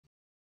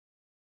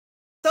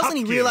Doesn't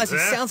he realize he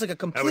sounds like a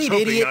complete idiot?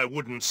 I was hoping I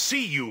wouldn't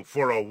see you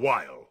for a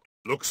while.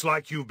 Looks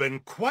like you've been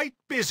quite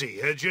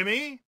busy,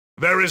 Jimmy?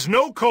 There is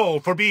no call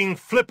for being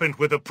flippant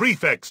with the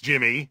prefects,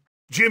 Jimmy.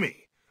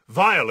 Jimmy,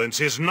 violence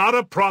is not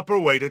a proper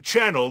way to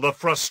channel the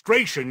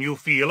frustration you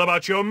feel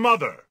about your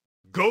mother.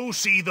 Go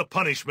see the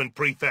punishment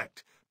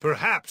prefect.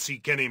 Perhaps he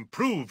can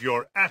improve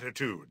your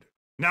attitude.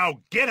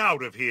 Now get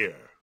out of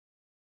here.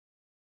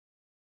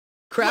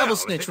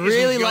 Crabblesnitch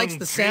really likes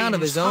the sound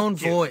of his own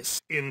voice.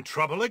 In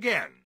trouble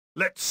again.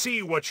 Let's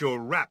see what your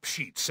rap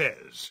sheet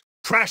says.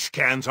 Trash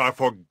cans are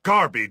for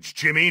garbage,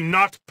 Jimmy,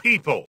 not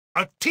people.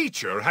 A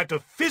teacher had to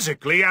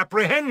physically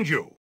apprehend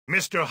you.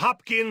 Mr.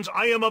 Hopkins,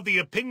 I am of the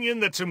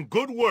opinion that some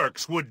good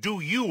works would do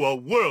you a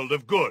world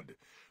of good.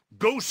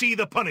 Go see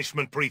the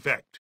punishment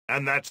prefect.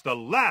 And that's the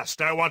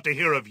last I want to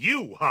hear of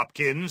you,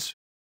 Hopkins.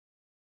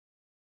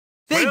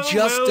 They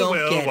just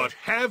don't get it. What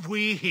have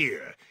we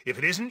here, if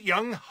it isn't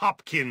young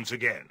Hopkins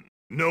again?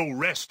 No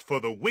rest for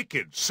the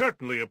wicked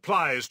certainly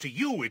applies to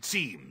you, it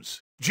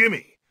seems.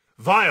 Jimmy,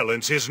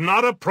 violence is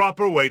not a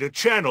proper way to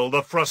channel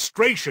the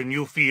frustration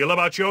you feel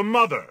about your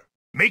mother.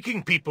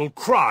 Making people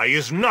cry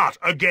is not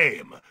a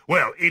game.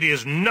 Well, it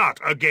is not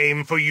a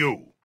game for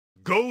you.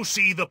 Go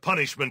see the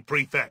punishment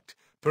prefect.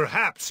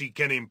 Perhaps he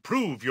can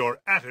improve your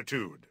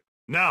attitude.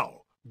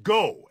 Now,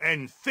 go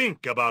and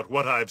think about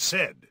what I've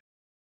said.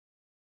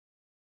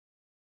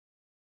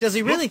 Does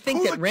he really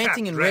think that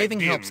ranting and raving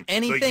helps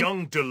anything? The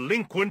young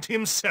delinquent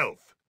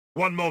himself.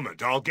 One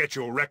moment, I'll get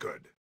your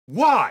record.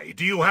 Why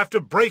do you have to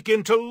break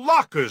into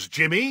lockers,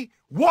 Jimmy?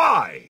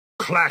 Why?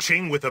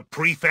 Clashing with the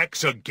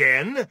prefects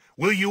again?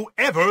 Will you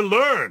ever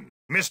learn?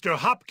 Mr.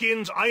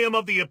 Hopkins, I am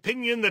of the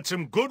opinion that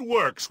some good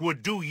works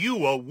would do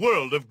you a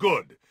world of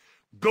good.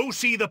 Go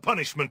see the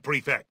punishment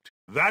prefect.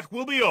 That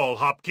will be all,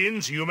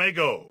 Hopkins. You may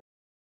go.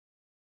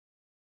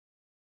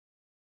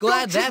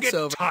 Glad Don't that's you get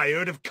over.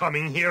 Tired of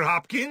coming here,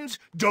 Hopkins?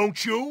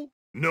 Don't you?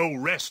 No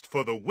rest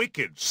for the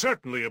wicked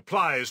certainly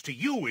applies to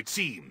you, it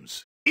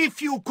seems.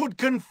 If you could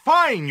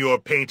confine your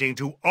painting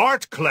to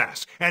art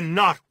class and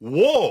not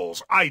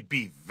walls, I'd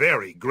be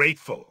very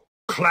grateful.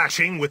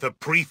 Clashing with the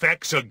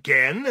prefects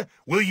again?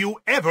 Will you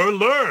ever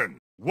learn?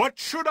 What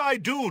should I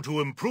do to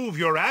improve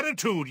your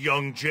attitude,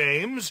 young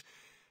James?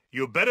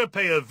 You better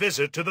pay a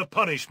visit to the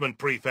punishment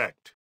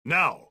prefect.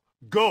 Now,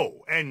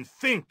 go and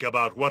think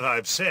about what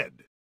I've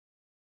said.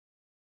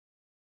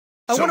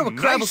 I wonder what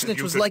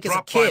Crabblesnitch was like as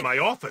a kid.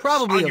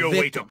 Probably on your a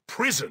way victim. to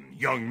prison,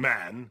 young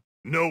man.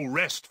 No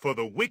rest for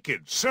the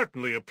wicked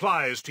certainly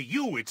applies to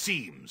you, it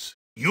seems.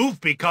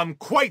 You've become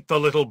quite the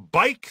little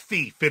bike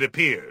thief, it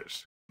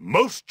appears.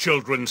 Most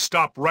children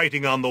stop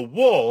writing on the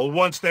wall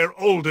once they're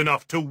old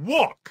enough to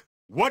walk.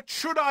 What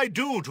should I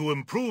do to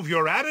improve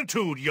your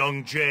attitude,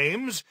 young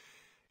James?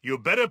 You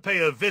better pay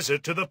a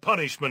visit to the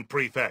punishment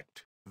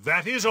prefect.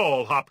 That is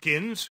all,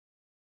 Hopkins.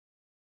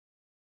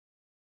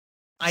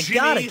 I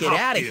gotta get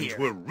out of Hopkins, here.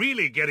 We're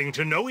really getting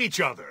to know each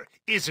other.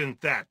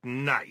 Isn't that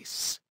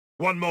nice?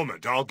 One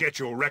moment, I'll get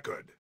your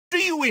record. Do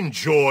you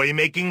enjoy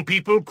making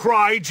people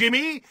cry,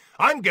 Jimmy?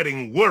 I'm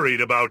getting worried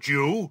about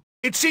you.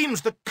 It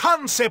seems the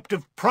concept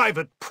of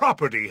private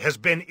property has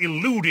been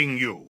eluding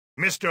you.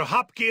 Mr.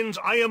 Hopkins,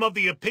 I am of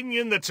the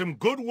opinion that some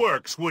good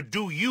works would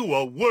do you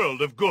a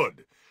world of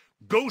good.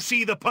 Go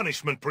see the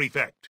punishment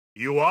prefect.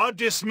 You are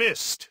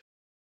dismissed.